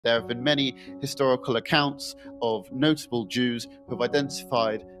There have been many historical accounts of notable Jews who have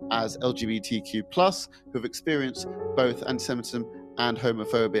identified as LGBTQ+, who have experienced both anti-Semitism and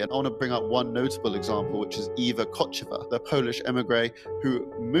homophobia. And I want to bring up one notable example, which is Eva Kotchever, the Polish émigré who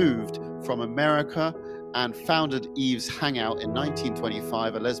moved from America and founded Eve's Hangout in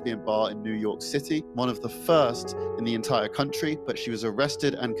 1925, a lesbian bar in New York City, one of the first in the entire country. But she was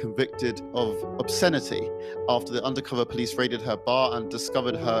arrested and convicted of obscenity after the undercover police raided her bar and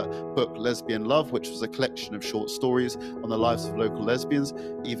discovered her book Lesbian Love, which was a collection of short stories on the lives of local lesbians.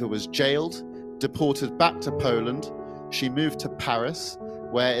 Eva was jailed, deported back to Poland. She moved to Paris,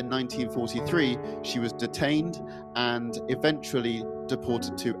 where in 1943 she was detained and eventually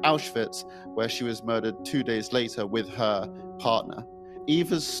deported to Auschwitz, where she was murdered 2 days later with her partner.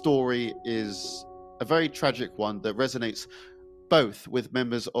 Eva's story is a very tragic one that resonates both with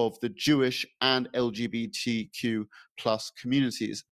members of the Jewish and LGBTQ+ communities.